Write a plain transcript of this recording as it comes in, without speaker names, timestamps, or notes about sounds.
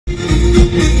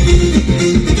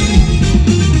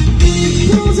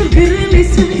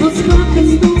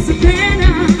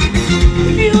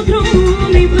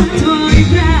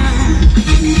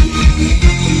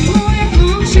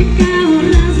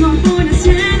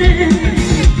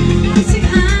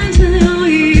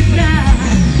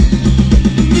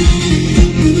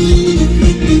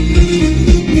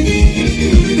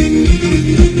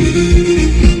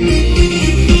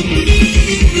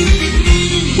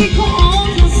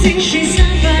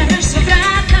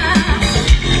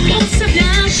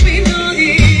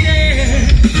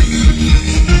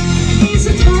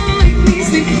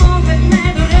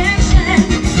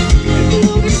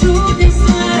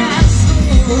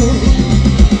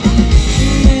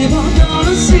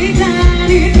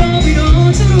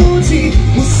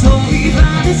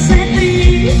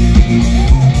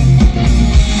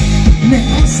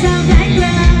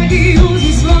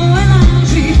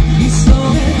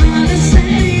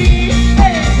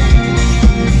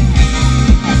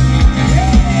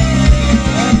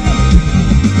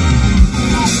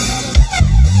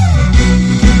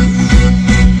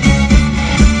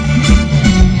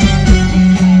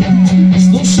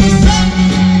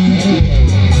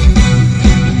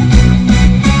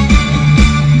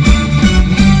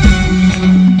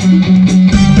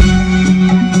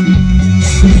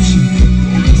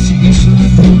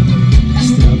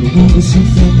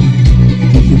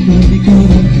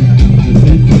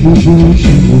Sreća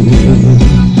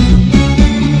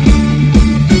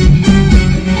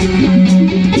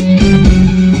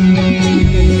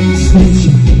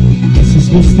da se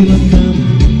spustila tamo,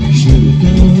 živo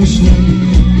kao šlam,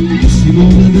 da si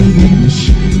mogla da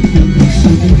vidiš kako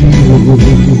sam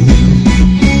bio.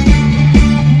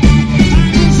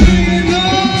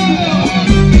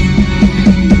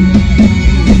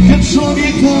 Kad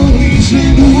čovjek voli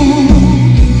ženu,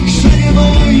 šalje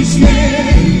vojske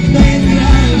da je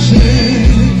traže.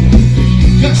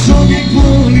 Kad čovjek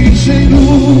voli ženu,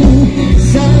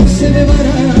 sam sebe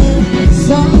vara,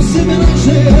 sam sebe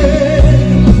laže.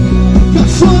 Kad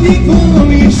čovjek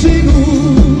voli ženu,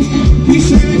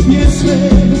 piše joj pjesme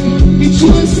i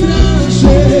čuje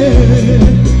straže.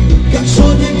 Kad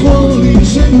čovjek voli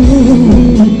ženu,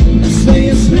 na sve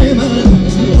je spreman,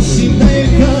 osim da je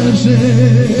kaže.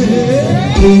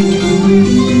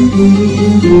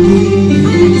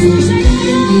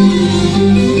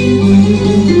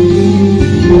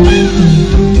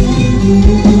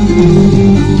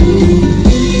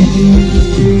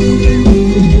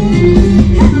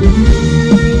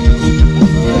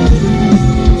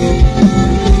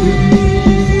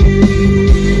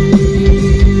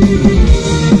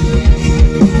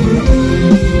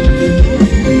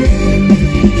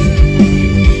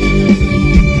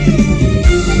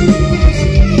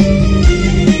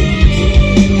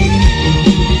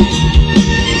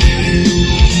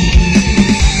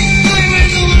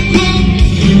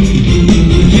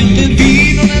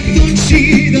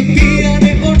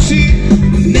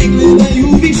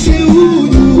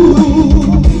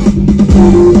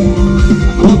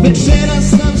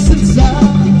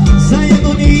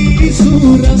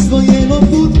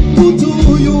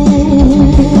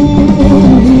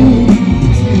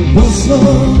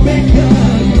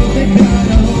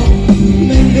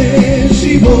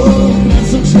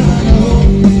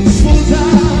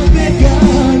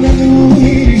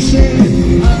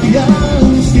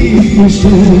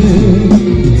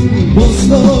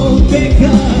 Bosno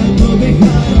pekano,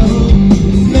 pekano,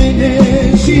 mene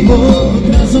život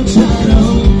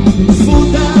razočarao.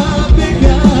 Svuda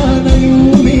pekana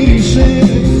nju miriše,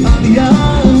 ali ja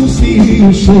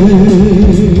ustiše.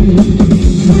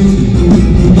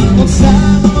 Malo psa,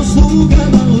 malo sluga,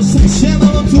 malo sreće,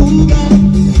 malo tuga,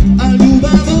 a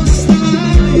ljubav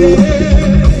ostaje.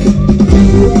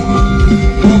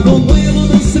 Ovo moje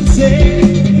ludo srce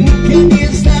nikad nije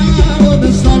znalo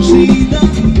da slaži da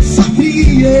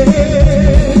sakrije.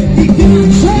 I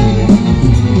kaže,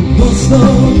 Bosno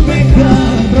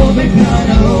pekano,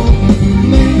 pekano,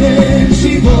 mene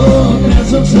život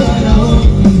razočarao.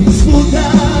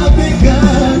 Svuda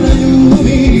pekana nju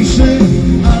miriše,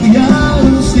 ali ja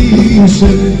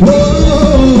ustiše.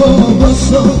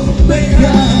 Bosno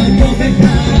pekano,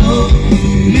 pekano,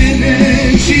 mene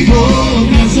život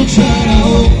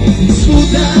razočarao.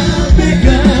 Svuda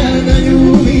pekana nju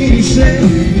miriše,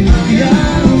 ali ja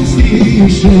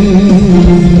ustiše,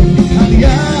 ali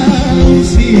ja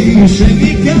ustiše.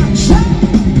 Nika, šta?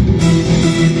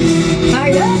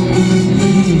 Ajde!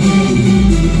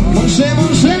 Može,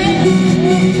 može!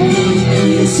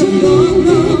 Jesam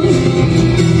dobro.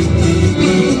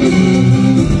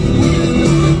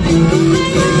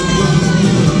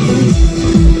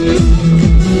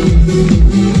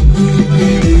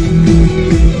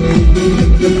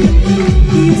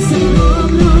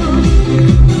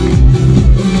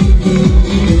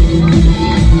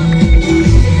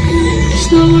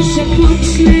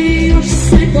 Počne još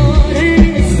se gore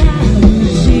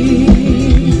završi.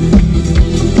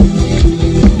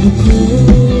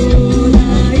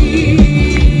 Kola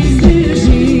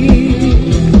izdrži.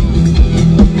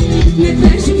 Ne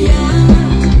bežim ja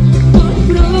od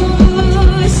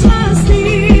prošlosti.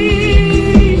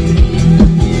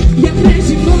 Ja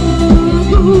bežim od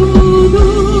budućnosti.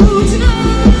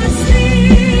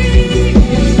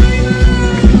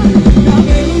 Da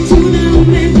belom tuna u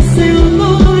nebu se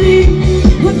odmori.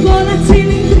 Od bola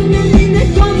cijelim drugom i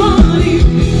neko voli.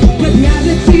 Kad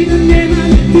jade ti da nema,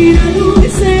 ti raduj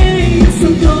se, ja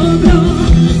sam dobro.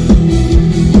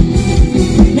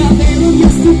 Na belom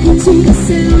jastuku ću da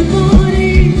se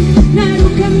odmori. Na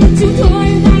rukavnicu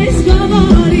tvoju da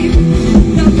izgovorim.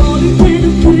 Da volim te do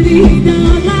prvi da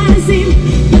odlazim.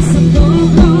 Ja sam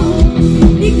dobro.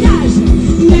 I kažem,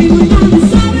 nemoj da me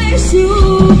zoveš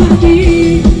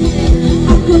ljubavi.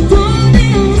 Ako to ne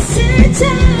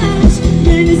osjećaš,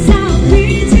 mene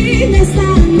zaobiđi, ne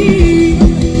stani.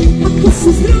 Ako se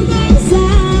s drugom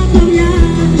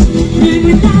zabavljaš,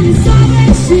 nemoj da me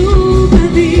zoveš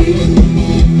ljubavi.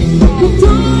 Ako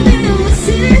to ne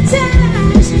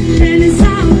osjećaš, mene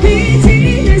zaobiđi,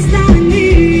 ne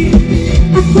stani.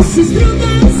 Ako se s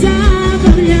drugom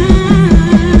zabavljaš.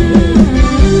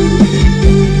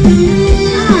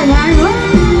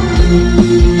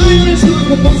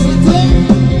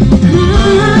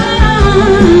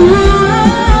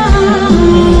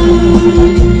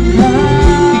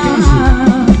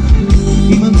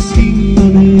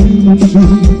 dušu,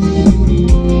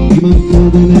 imam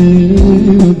tebe,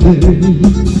 nema te.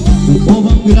 U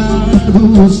ovom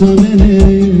gradu za mene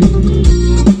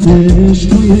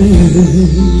teško je.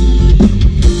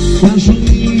 Kažu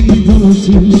mi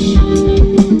dolaziš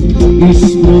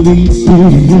iz provincije,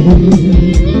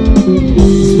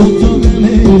 zbog toga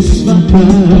me svaka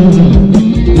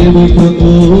devojka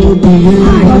odbije.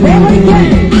 Ajmo devojke!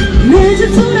 Neđe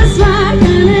cura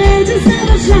svaka, neđe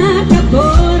završaka,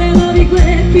 pored ovih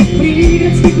lepih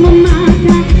prigradskih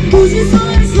momaka. Uzmi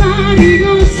svoje stvari,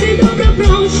 nosi dobro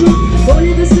prošlo,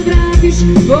 bolje da se vratiš,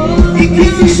 bolje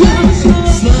da si došlo.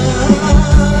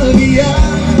 Slavija,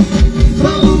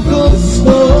 hvala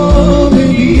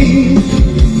Kostoveni,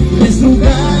 bez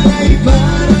drugara i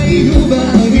para i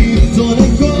ljubavi, to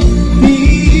neko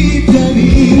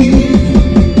pitani.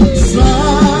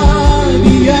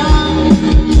 Slavija,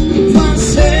 dva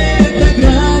sveta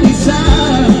granica,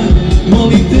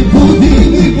 molim te budi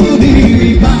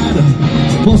mi bar,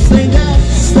 posljednja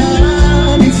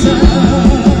stanica.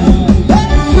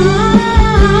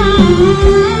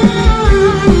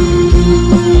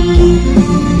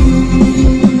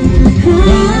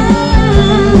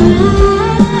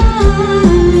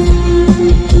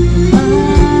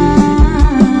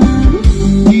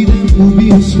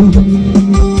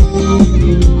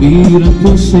 Biram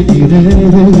posljednji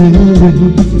red,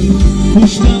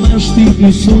 pušta mašti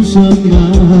i suzama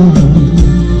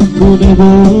u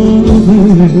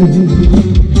nebove.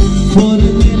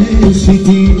 Pored mene si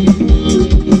ti,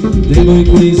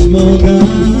 devojko iz moga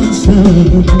sna,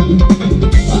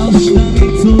 al šta mi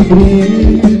to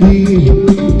vredi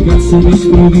kad sam iz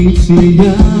provincije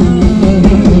ja.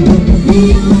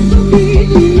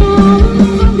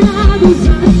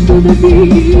 Da ti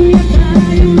ja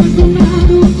traju na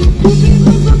znadu,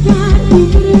 kupimo za kartu,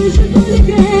 brže bolje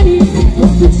kreni,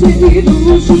 opet se i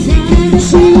dušu zadaš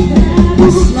i u gradu.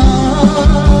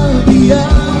 Slavija,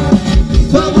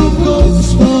 hvala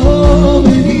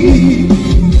Kostoveni,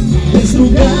 bez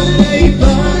drugara i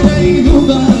para i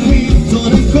ljubavi, to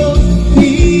neko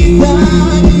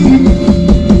pitani.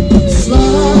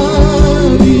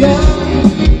 Slavija,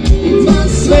 dva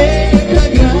sveta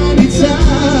granica,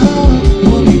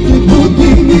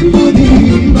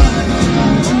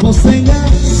 posljednja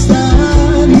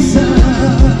stanica.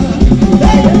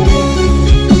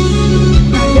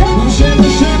 Može,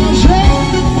 može, može.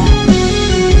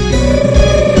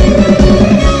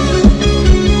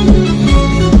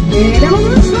 Idemo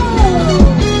društvo!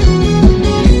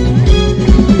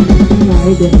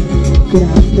 Ajde,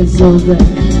 grad te zove,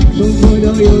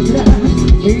 bolje jutra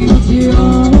i noći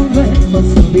ove,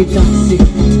 poslovi taksi,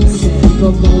 se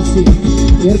pokosi,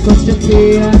 jer ko se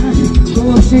pija,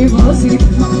 koši vozi,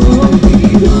 malo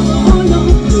mi dovoljno,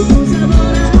 drugu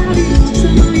zaboravi,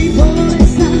 samo i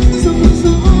bolestan, samo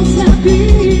oslabi,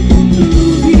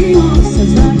 ljubimo se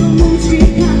zvakom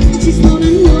muzika, čisto na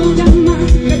nogama,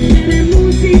 kad krene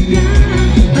muzika.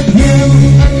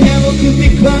 Andiamo tutti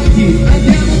quanti,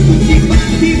 andiamo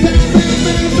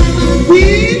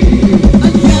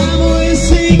e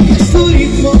sei in questo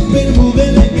ritmo per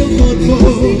muovere il mio corpo.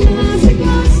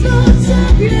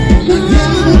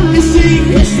 Andiamo e sei in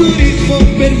questo ritmo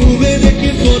per muovere il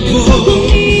mio corpo.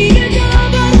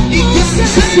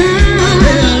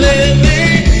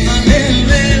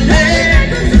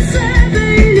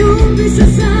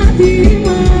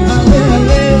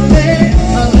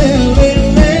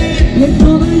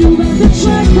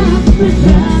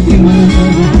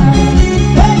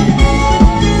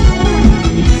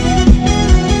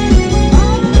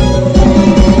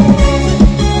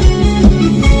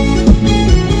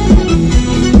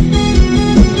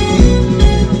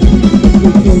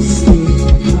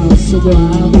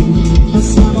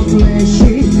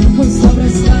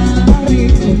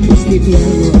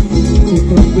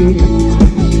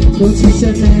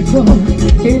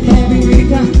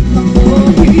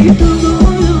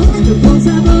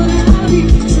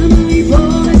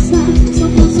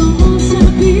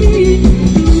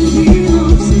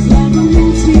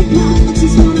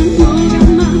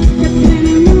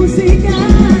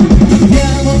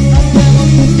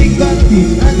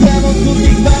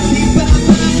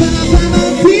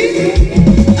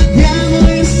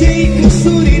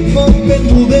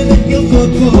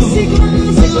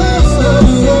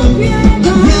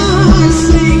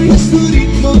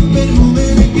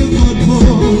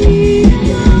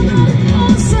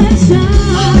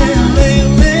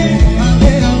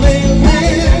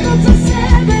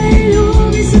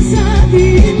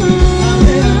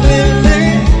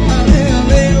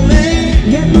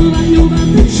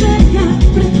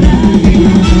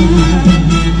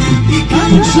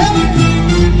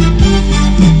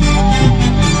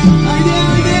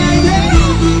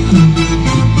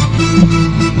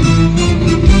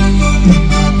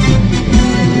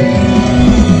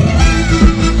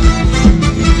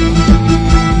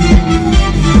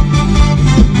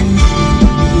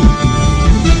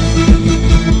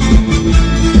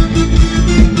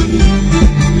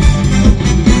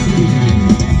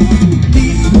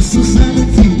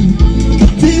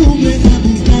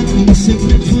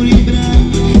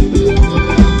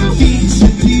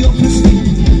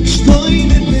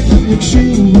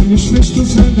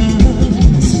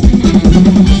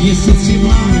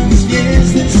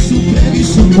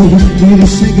 širi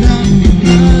se grad,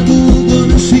 na dugo,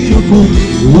 na široko,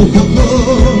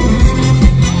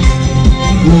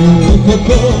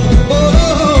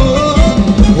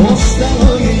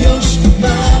 ostalo je još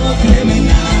malo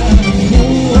vremena u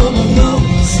ovom novom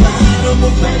starom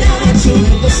upaljaču.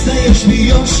 Nedostaješ mi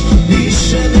još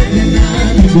više vremena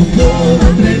nego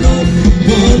pola trenog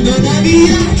gordo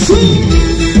navijaču.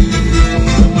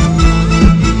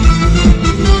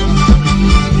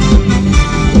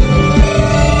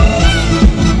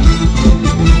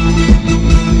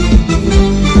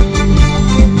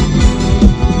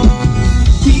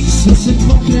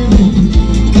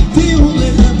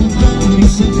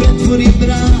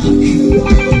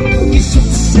 I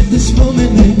srce te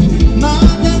spomene,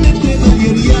 mada ne treba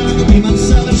jer ja imam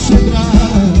savršen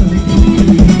brak.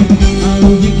 A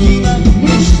uvijek ima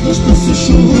nešto što se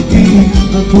šuti,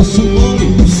 a to su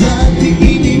moji sati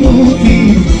i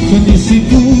minuti kad nisi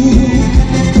tu.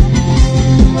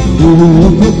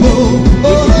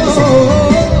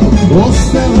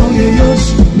 Ostalo je još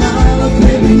malo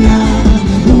vremena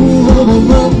u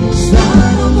ovom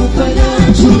starom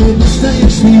upaljaču.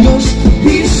 Nedostaješ mi još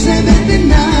više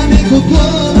vremena nego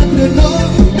pola trenog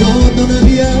gordo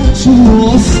navijaču.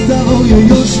 Ostalo je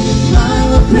još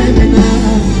malo vremena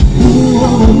u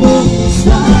ovom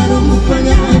starom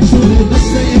upaljaču.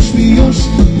 Nedostaješ mi još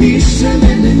više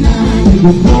vremena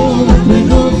nego pola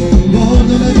trenog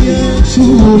gordo navijaču.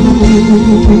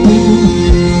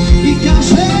 I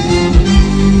kaže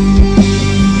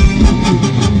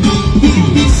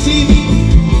ti si mi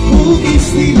u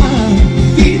mislima,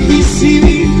 ti si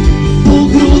mi u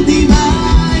grudima,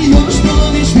 još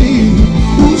voliš mi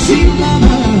u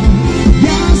žilama.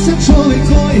 Ja sam čovjek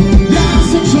tvoj, ja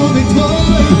sam čovjek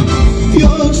tvoj,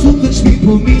 još lutaš mi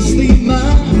po mislima.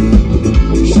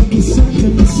 Šaki sam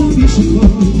kad sam više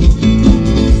tvoj,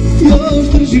 još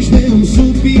držiš me u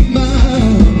zubima.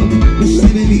 Bez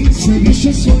tebe nisam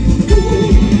više svoj.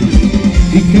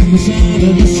 I kako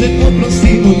sada da se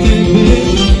oprostim od tebe,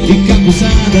 i kako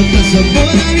sada da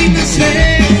zaboravim na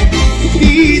sve.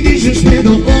 Ti dižeš me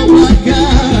do oblaka,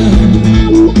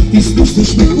 ti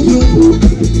spuštaš me u grob,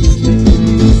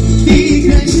 ti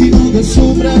kraj si moga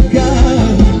sumraka,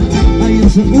 a ja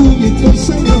za uvijek tvoj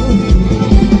sam joj.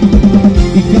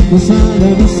 I kako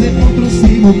sada da se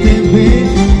oprostim od tebe,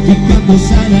 i kako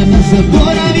sada da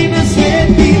zaboravim na sve.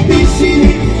 Ti si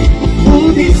mi u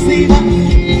mislima,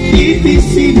 ti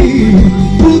si mi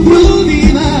u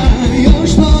grudima,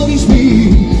 još voliš mi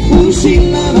u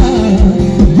žilama.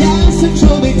 Ja sam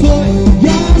čovjek tvoj,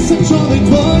 ja sam čovjek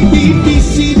tvoj, ti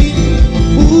si mi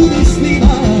u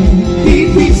mislima,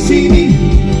 ti si mi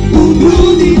u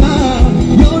grudima,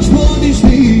 još voliš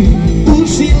mi u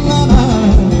žilama.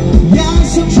 Ja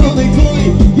sam čovjek tvoj,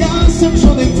 ja sam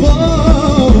čovjek tvoj.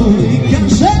 I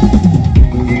kaže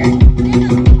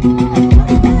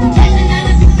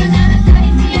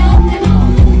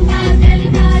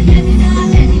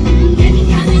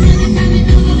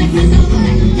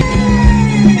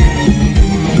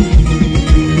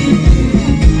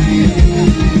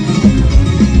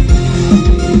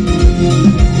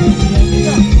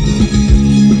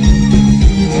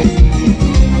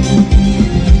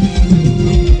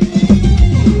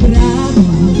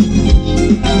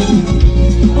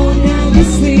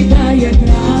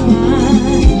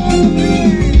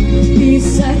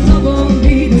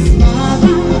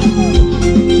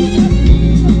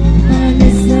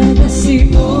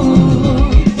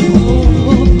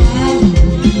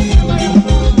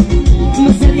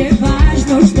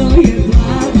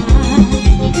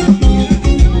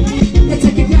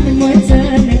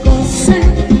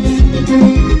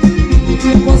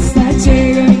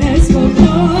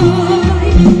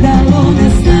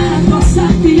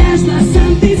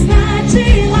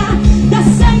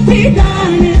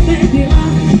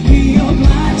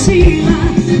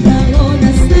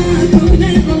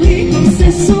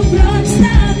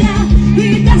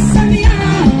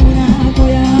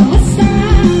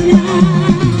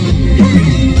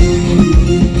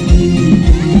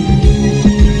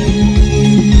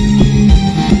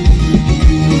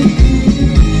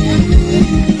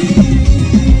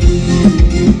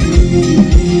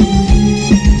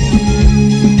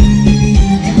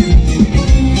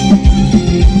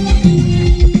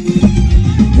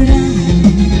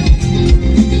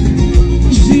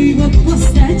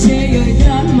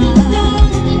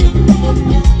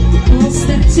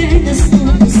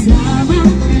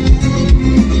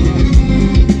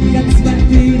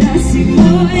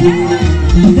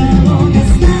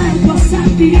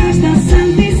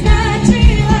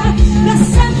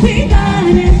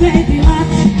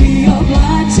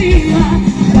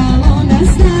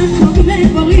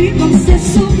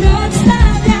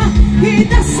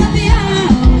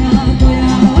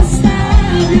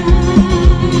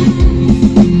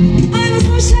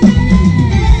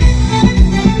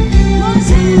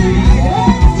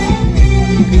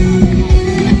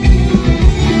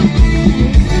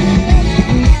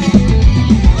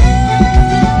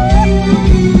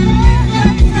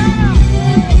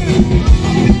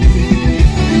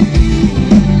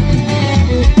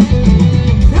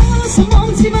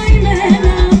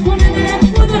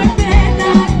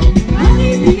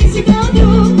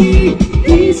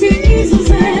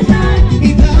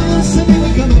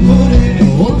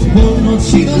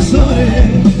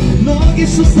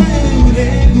su sve u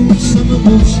redu, samo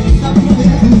moć da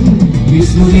provedu. Mi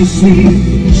smo isti,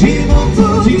 život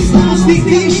tuđi, strasti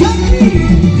križani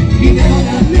i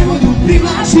nevolju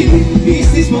privlači.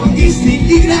 Isti smo, isti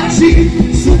igrači,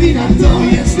 sudbina to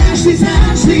je, znaš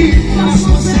li, pa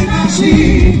smo se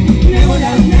našli.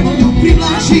 Nevolju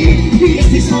privlači,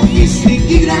 isti smo, isti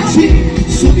igrači,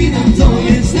 sudbina to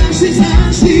je, znaš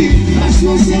li, pa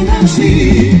smo se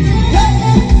našli.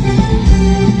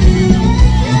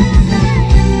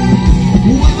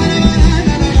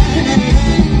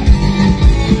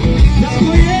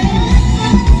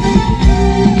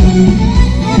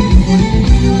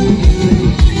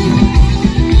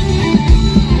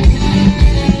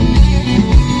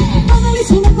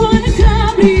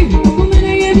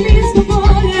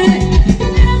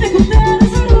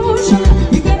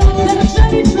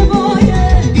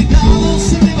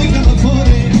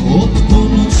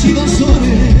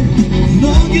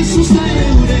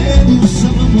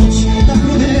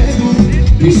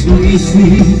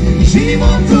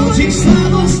 Život tuđih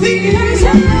slabosti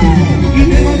i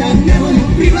nevolju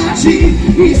privlači.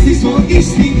 Isti smo,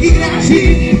 isti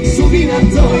igrači, sudbina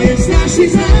to je, znaš li,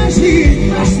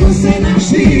 baš smo se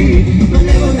našli.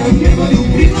 Nevolju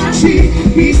privlači,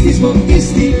 isti smo,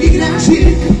 isti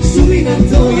igrači, sudbina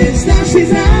to je, znaš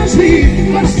li,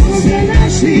 baš smo se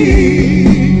našli.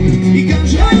 I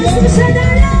kaže smo se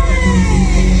dalje.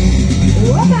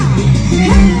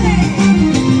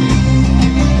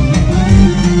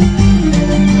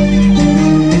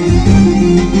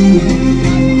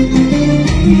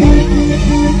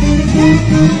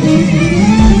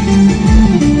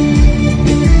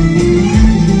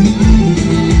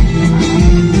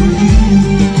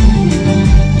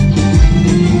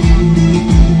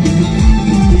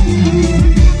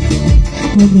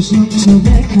 Pogrešnog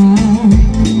čoveka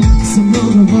sam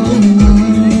mnogo voljela,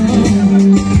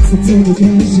 za tebe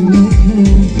kažem neka,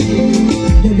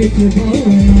 da bi te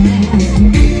voljela.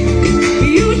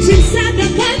 I učim sad da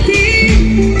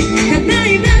patim, kad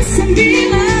naivna sam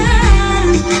bila,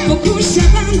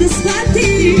 pokušavam da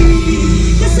shvatim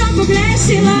da sam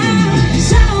pogrešila.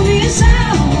 Žao mi je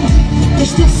žao, da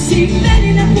što si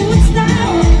meni na put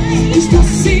stao i što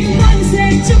si moju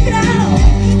sreću krao.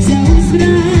 Za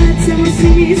uzvrat samo si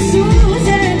mi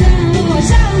suze dao.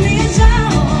 Žao mi je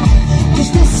žao, da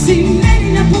što si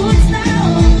meni na put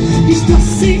stao i što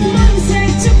si moju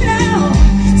sreću krao.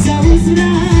 Za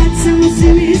uzvrat samo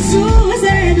si mi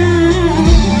suze dao.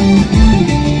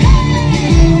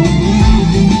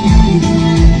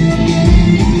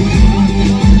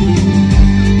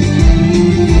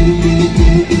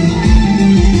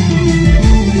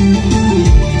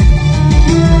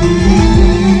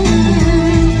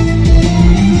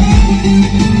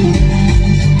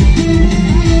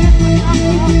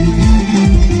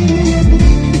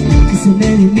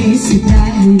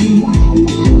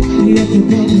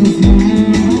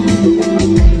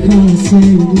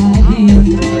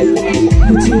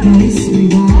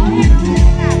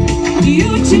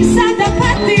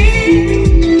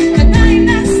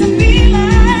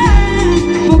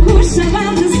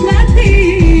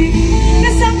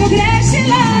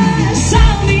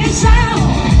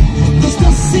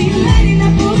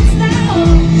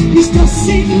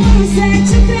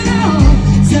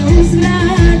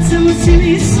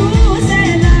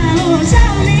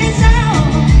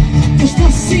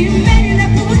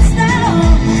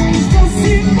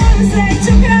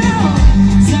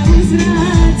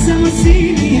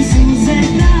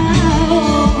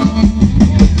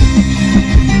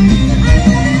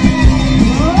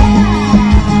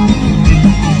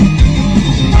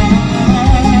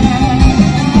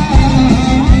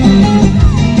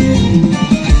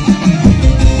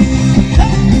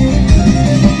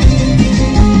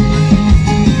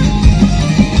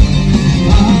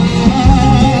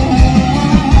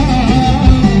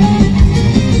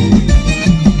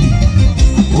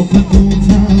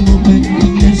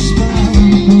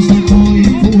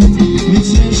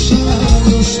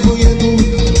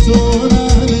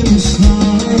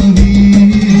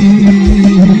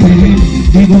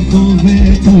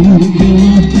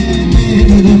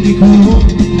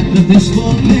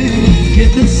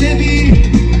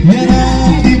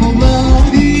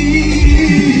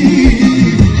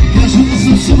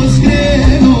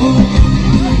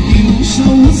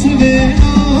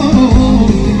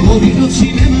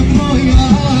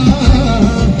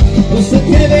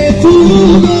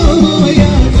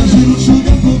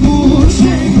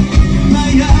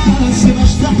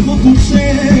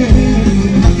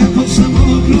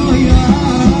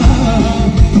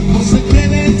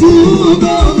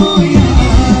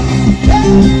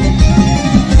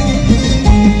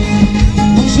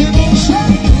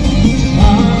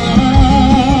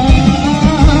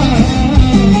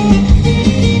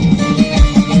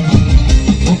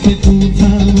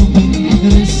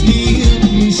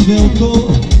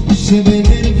 auto, sebe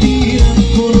nerviram,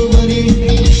 kolobari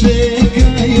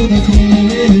čekaju na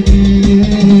tebi.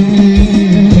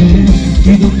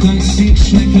 I dok taj si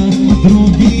čeka,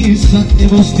 drugi sad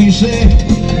evo stiže,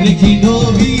 neki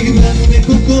novi brat,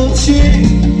 neko ko će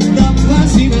da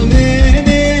pazi na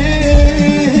mene.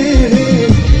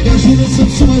 Kažu da sam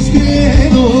s vas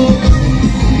krenuo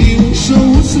i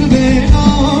ušao u crveno,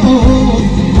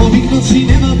 ovih noći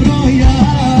nema broja,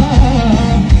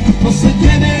 posle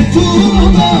tebe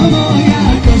tuga moja.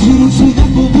 Kažu ruču da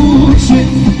povuče,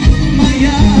 ma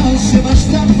ja se baš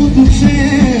tako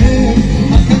tučem,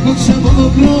 a kako sam ovo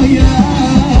broja,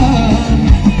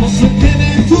 posle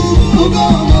tebe tuga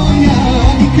moja.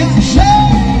 I kaže,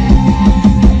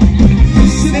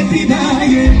 sve ti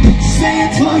daje, sve je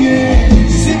tvoje,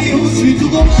 sve mi uzmi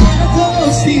tugo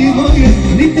mladosti moje.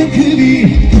 Ritam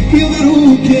krvi i ove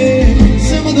ruke,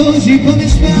 samo dođi pa me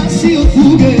spasi od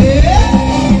tuge.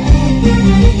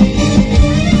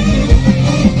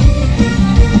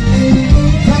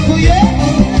 Tako je.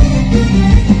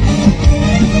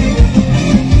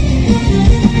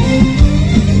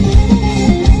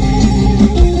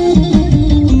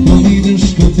 Ko ideš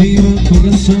ko te ima,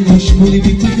 koga sanjaš, ko li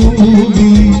biti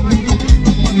ljubi.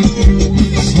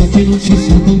 Svake noći,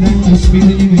 svakog dana, s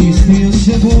pitanjem mislija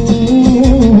se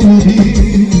budi.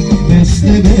 Bez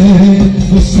tebe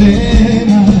do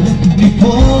sena, ni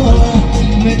pola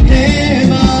me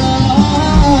nema.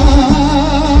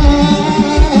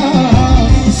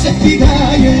 Sve ti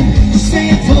dajem, sve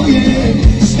je tvoje,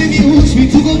 sve mi uzmi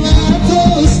tugo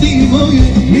mladosti moje.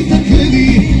 Ritam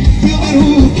krvi i ove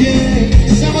ruke,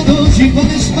 samo dođi pa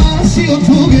me spasi od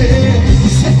tuge.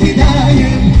 Sve ti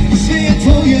dajem, sve je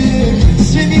tvoje,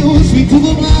 sve mi uzmi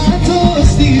tugo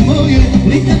mladosti moje.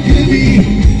 Ritam krvi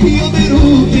i ove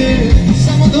ruke,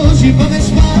 samo dođi pa me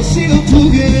spasi od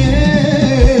tuge.